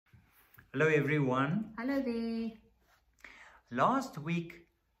Hello everyone. Hello there. Last week,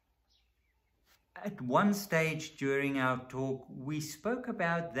 at one stage during our talk, we spoke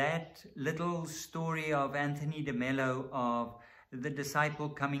about that little story of Anthony de Mello of the disciple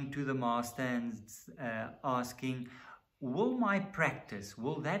coming to the master and asking, will my practice,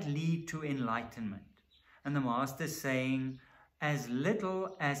 will that lead to enlightenment? And the master saying, as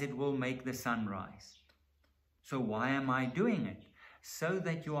little as it will make the sun rise. So why am I doing it? So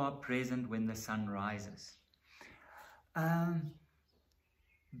that you are present when the sun rises. To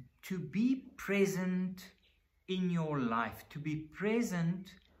be present in your life, to be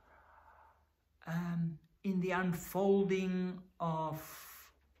present in the unfolding of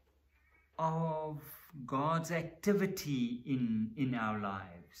God's activity in our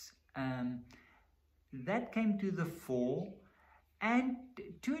lives. That came to the fore, and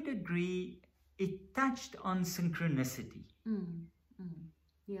to a degree it touched on synchronicity.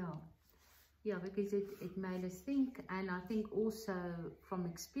 Yeah, because it made us think, and I think also from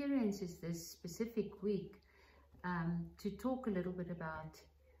experiences this specific week, to talk a little bit about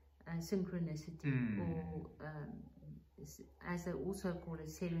synchronicity, or as they also call it,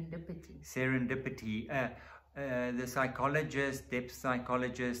 serendipity. Serendipity. The psychologist, depth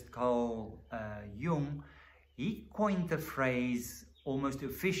psychologist Carl Jung, he coined the phrase almost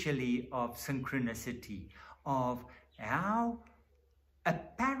officially of synchronicity, of how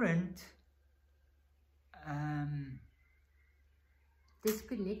apparent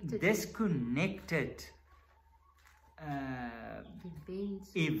disconnected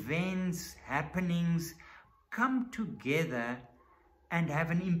events, happenings come together and have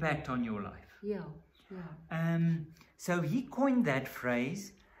an impact on your life. So he coined that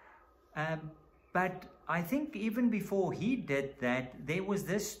phrase, but I think even before he did that, there was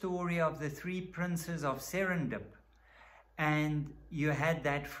this story of the three princes of Serendip, and you had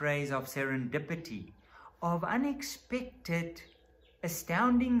that phrase of serendipity, of unexpected,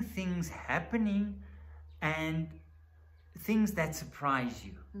 astounding things happening and things that surprise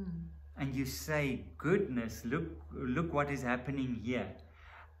you. And you say, goodness, look what is happening here.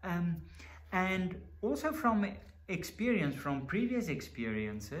 And also from experience, from previous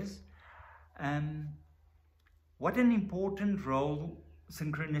experiences, what an important role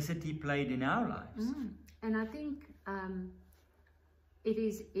synchronicity played in our lives. And I think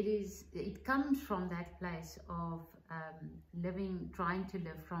it comes from that place of trying to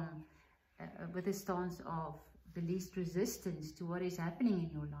live from with a stance of the least resistance to what is happening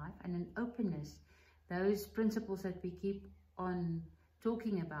in your life, and an openness. Those principles that we keep on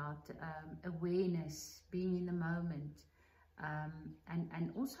talking about, awareness, being in the moment,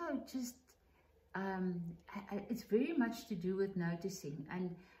 and also just it's very much to do with noticing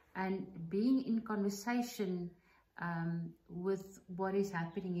and being in conversation with what is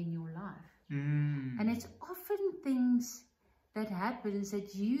happening in your life. And it's often things that happens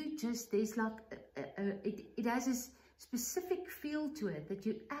that you just, there's like it has this specific feel to it, that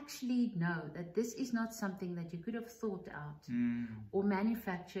you actually know that this is not something that you could have thought out or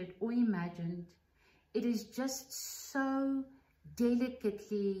manufactured or imagined. It is just so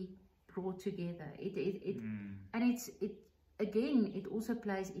delicately brought together. And again, it also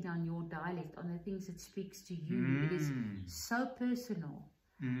plays in on your dialect, on the things it speaks to you. It is so personal.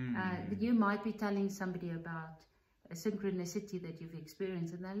 You might be telling somebody about a synchronicity that you've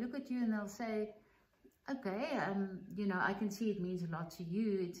experienced, and they'll look at you and they'll say, okay, you know, I can see it means a lot to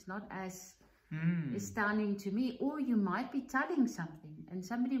you. It's not as astounding to me. Or you might be telling something and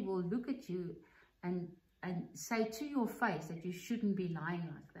somebody will look at you and say to your face that you shouldn't be lying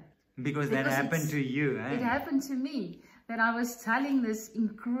like that. Because that happened to you, eh? It happened to me, that I was telling this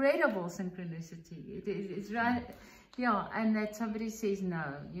incredible synchronicity. It's right, yeah, and that somebody says, no,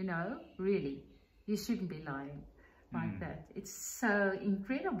 you know, really, you shouldn't be lying like that. It's so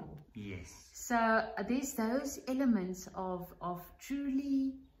incredible. Yes. So there's those elements of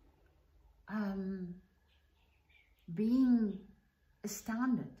truly being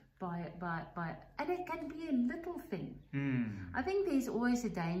astounded by, and it can be a little thing. I think there's always a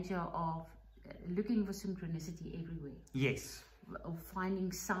danger of looking for synchronicity everywhere. Yes. Or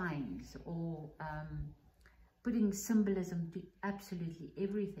finding signs, or putting symbolism to absolutely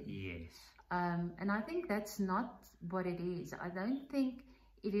everything. Yes. And I think that's not what it is. I don't think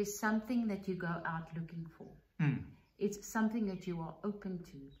it is something that you go out looking for. It's something that you are open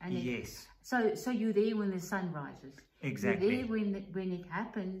to. And yes. So you're there when the sun rises. Exactly. You're there when it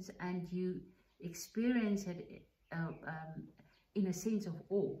happens, and you experience it in a sense of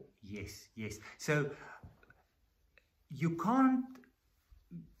awe. Yes, yes. So you can't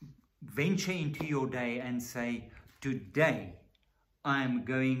venture into your day and say, today I'm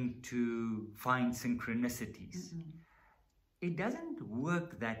going to find synchronicities. It doesn't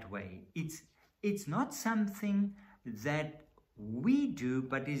work that way. It's not something that we do,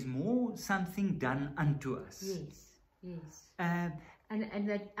 but is more something done unto us. Yes, yes. And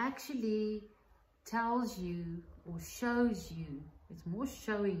that actually tells you or shows you, it's more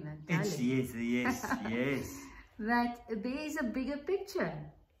showing than telling. Yes. That there is a bigger picture.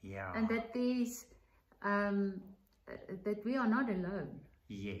 Yeah. And that there's, that we are not alone.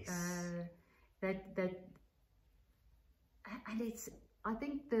 Yes. And it's, I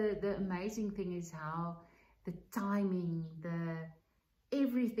think the amazing thing is how the timing,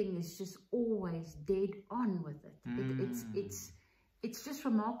 everything is just always dead on with it. It's just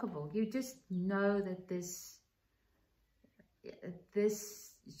remarkable. You just know that this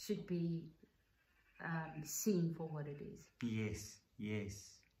should be seen for what it is. Yes,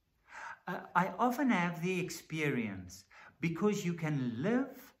 yes. I often have the experience, because you can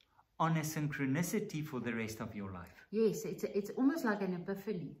live on a synchronicity for the rest of your life. Yes, it's almost like an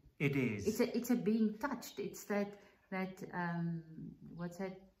epiphany. It is. It's a being touched. It's that what's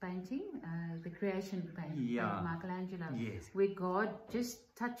that painting? The creation painting by Michelangelo. Yes. Where God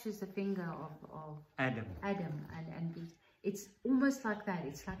just touches the finger of Adam. And it's almost like that.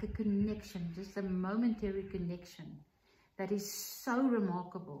 It's like a connection, just a momentary connection that is so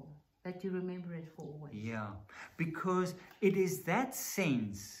remarkable that you remember it for always. Yeah, because it is that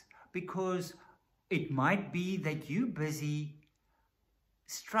sense, because it might be that you're busy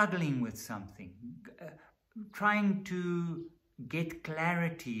struggling with something, trying to get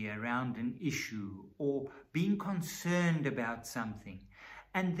clarity around an issue or being concerned about something.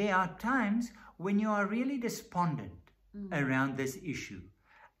 And there are times when you are really despondent around this issue,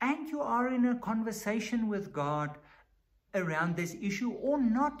 and you are in a conversation with God around this issue, or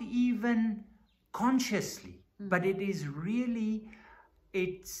not even consciously, but it is really,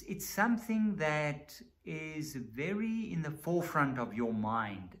 it's something that is very in the forefront of your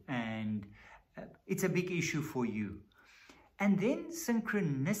mind, and it's a big issue for you. And then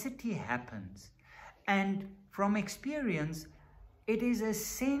synchronicity happens, and from experience, it is a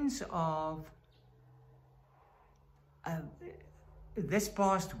sense of this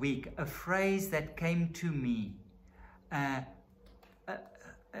past week, a phrase that came to me a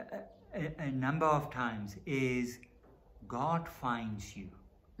number of times is, God finds you.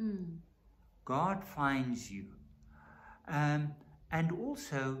 God finds you. And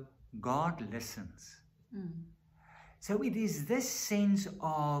also, God listens. So it is this sense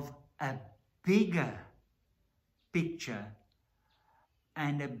of a bigger picture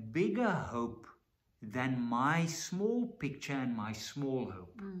and a bigger hope than my small picture and my small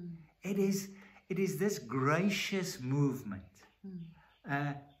hope. It is this gracious movement,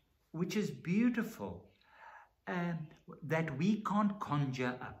 which is beautiful, that we can't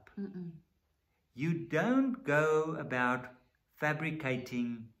conjure up. You don't go about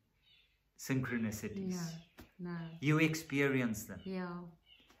fabricating synchronicities. No. You experience them. Yeah.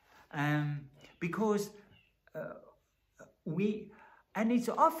 Because and it's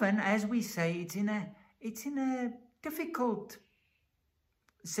often, as we say, it's in a difficult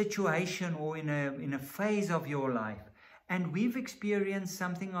situation or in a phase of your life, and we've experienced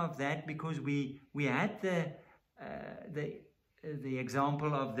something of that, because we had the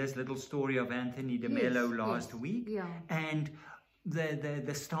example of this little story of Anthony de Mello last week, and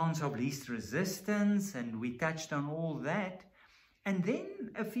the stance of least resistance, and we touched on all that. And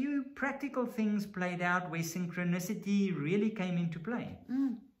then a few practical things played out where synchronicity really came into play.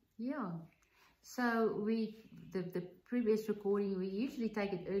 Yeah. So the previous recording, we usually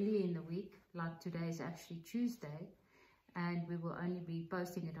take it early in the week, like today is actually Tuesday, and we will only be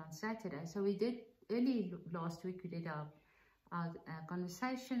posting it on Saturday. So we did early last week, we did our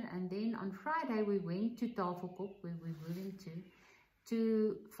conversation, and then on Friday we went to Tafelkop, where we're moving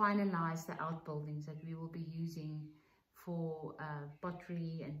to finalize the outbuildings that we will be using for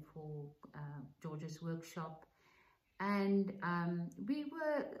pottery and for George's workshop. And we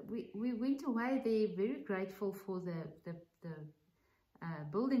went away there very grateful for the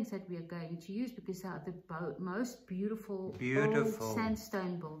buildings that we are going to use, because they are the most beautiful old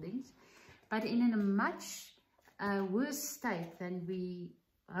sandstone buildings, but in a much worse state than we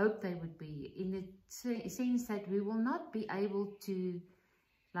hoped they would be, in the sense that we will not be able to,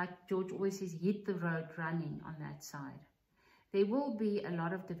 like George always says, hit the road running on that side. There will be a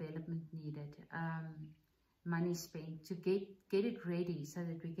lot of development needed, money spent to get it ready so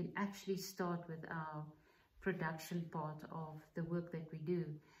that we can actually start with our production part of the work that we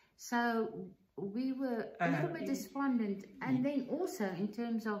do. So we were a little bit despondent, and then also in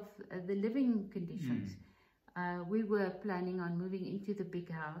terms of the living conditions. we were planning on moving into the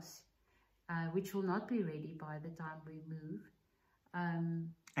big house, which will not be ready by the time we move.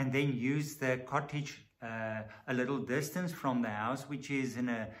 And then use the cottage a little distance from the house, which is in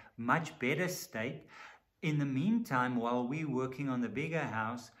a much better state. In the meantime, while we're working on the bigger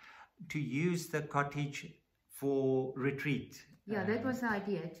house, to use the cottage for retreat. Yeah, that was the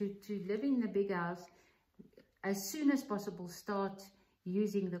idea, to live in the big house as soon as possible, start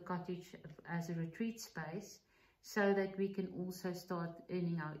using the cottage as a retreat space, so that we can also start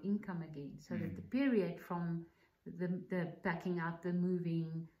earning our income again. So that the period from the packing up, the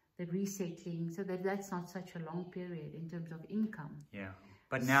moving, the resettling, so that's not such a long period in terms of income. Yeah.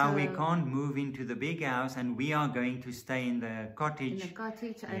 But now we can't move into the big house, and we are going to stay in the cottage. In the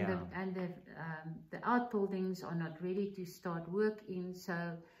cottage, and the outbuildings are not ready to start work in.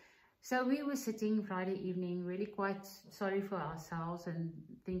 So we were sitting Friday evening, really quite sorry for ourselves and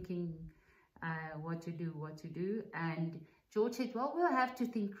thinking what to do. And George said, well, we'll have to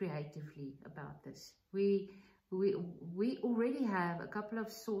think creatively about this. We already have a couple of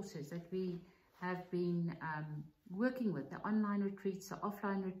sources that we have been working with, the online retreats, the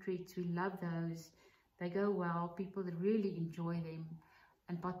offline retreats. We love those. They go well. People really enjoy them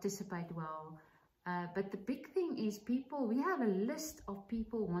and participate well. But the big thing is we have a list of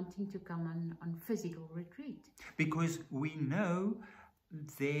people wanting to come on physical retreat. Because we know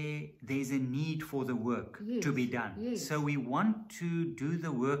there's a need for the work to be done. Yes. So we want to do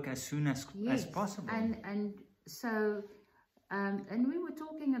the work as soon as possible. And so... and we were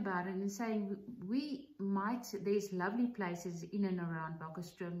talking about it and saying there's lovely places in and around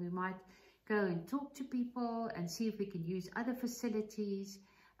Bokkerstroom. We might go and talk to people and see if we can use other facilities,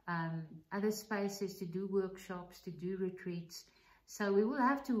 other spaces to do workshops, to do retreats. So we will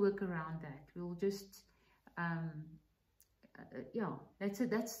have to work around that. We'll just,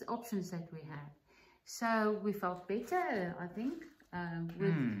 that's the options that we have. So we felt better, I think,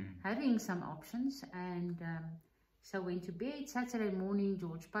 with having some options. And so went to bed. Saturday morning,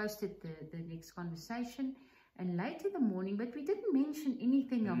 George posted the next conversation, and late in the morning, but we didn't mention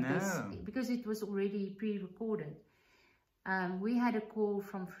anything of this because it was already pre-recorded. We had a call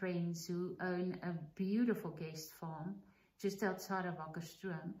from friends who own a beautiful guest farm just outside of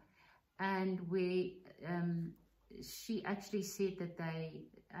Bokkerstroom, and she actually said that they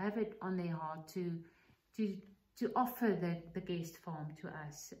have it on their heart to offer the guest farm to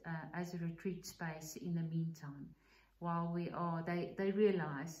us as a retreat space in the meantime. While they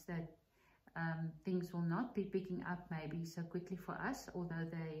realize that things will not be picking up maybe so quickly for us, although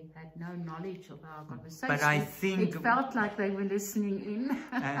they had no knowledge of our conversation. But I think it felt like they were listening in.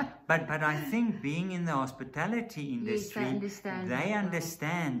 but I think being in the hospitality industry, they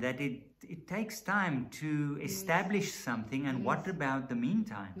understand that it takes time to establish something, and what about the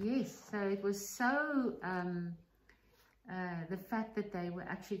meantime? Yes, so it was so the fact that they were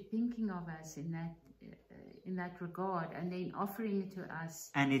actually thinking of us in that regard, and then offering it to us.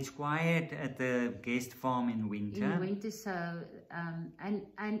 And it's quiet at the guest farm in winter. In winter, so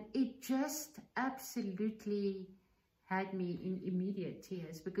and it just absolutely had me in immediate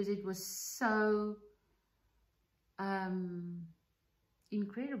tears, because it was so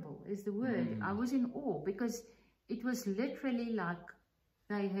incredible is the word. I was in awe, because it was literally like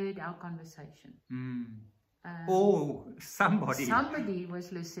they heard our conversation. Somebody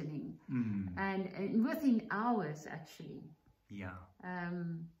was listening, and within hours actually. We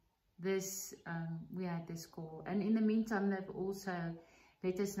had this call, and in the meantime they've also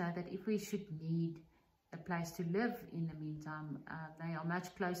let us know that if we should need a place to live in the meantime, they are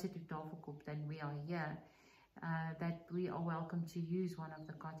much closer to Tafelkop than we are here, that we are welcome to use one of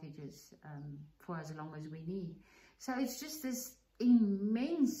the cottages for as long as we need. So it's just this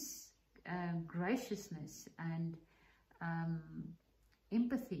immense graciousness and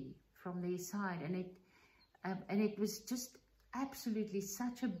empathy from their side, and it was just absolutely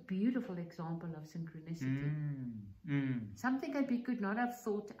such a beautiful example of synchronicity. Something that we could not have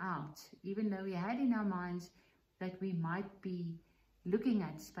thought out, even though we had in our minds that we might be looking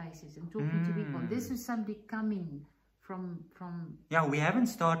at spaces and talking to people. This was somebody coming from we haven't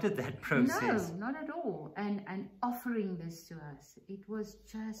started that process. No, not at all. And offering this to us, it was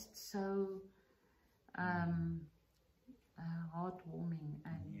just so heartwarming.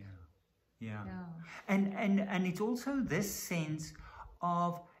 And and it's also this sense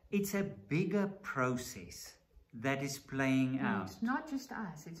of it's a bigger process that is playing out. It's not just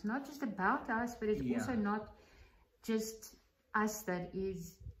us. It's not just about us, but it's also not just us that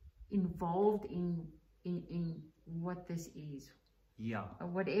is involved in what this is. Or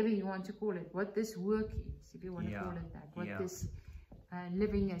whatever you want to call it, what this work is, if you want to call it that, what this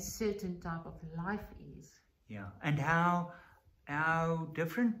living a certain type of life is. Yeah, and how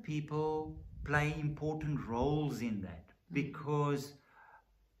different people play important roles in that, because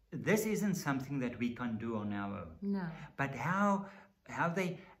this isn't something that we can do on our own. No. But how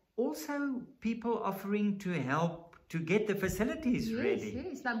they also people offering to help to get the facilities ready.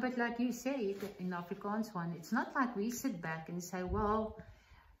 Yes, but like you said in Afrikaans one, it's not like we sit back and say, well,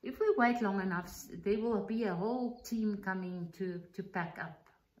 if we wait long enough, there will be a whole team coming to pack up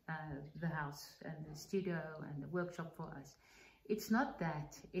the house and the studio and the workshop for us. It's not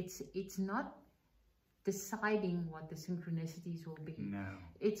that. It's not deciding what the synchronicities will be. No.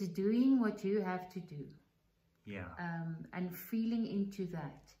 It's doing what you have to do. Yeah. And feeling into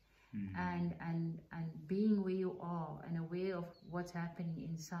that. And being where you are and aware of what's happening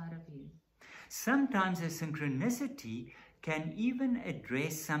inside of you. Sometimes a synchronicity can even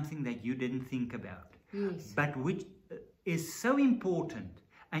address something that you didn't think about. Yes. But which is so important,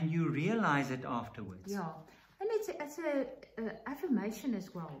 and you realize it afterwards. Yeah. And it's a affirmation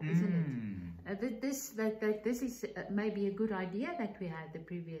as well, isn't it? That this is maybe a good idea that we had the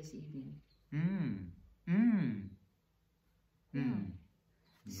previous evening.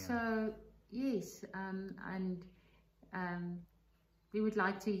 Yeah. So yes, and we would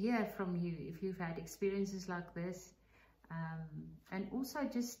like to hear from you if you've had experiences like this, and also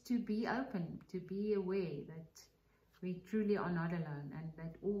just to be open, to be aware that we truly are not alone and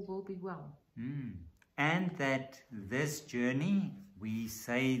that all will be well. And that this journey, we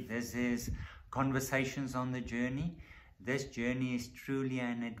say this is Conversations on the Journey. This journey is truly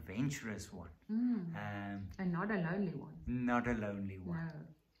an adventurous one. And not a lonely one. Not a lonely one.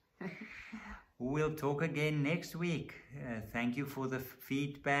 No. We'll talk again next week. Thank you for the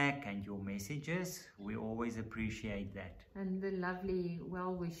feedback and your messages. We always appreciate that. And the lovely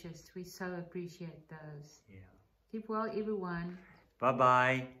well wishes. We so appreciate those. Yeah. Keep well, everyone.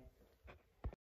 Bye-bye.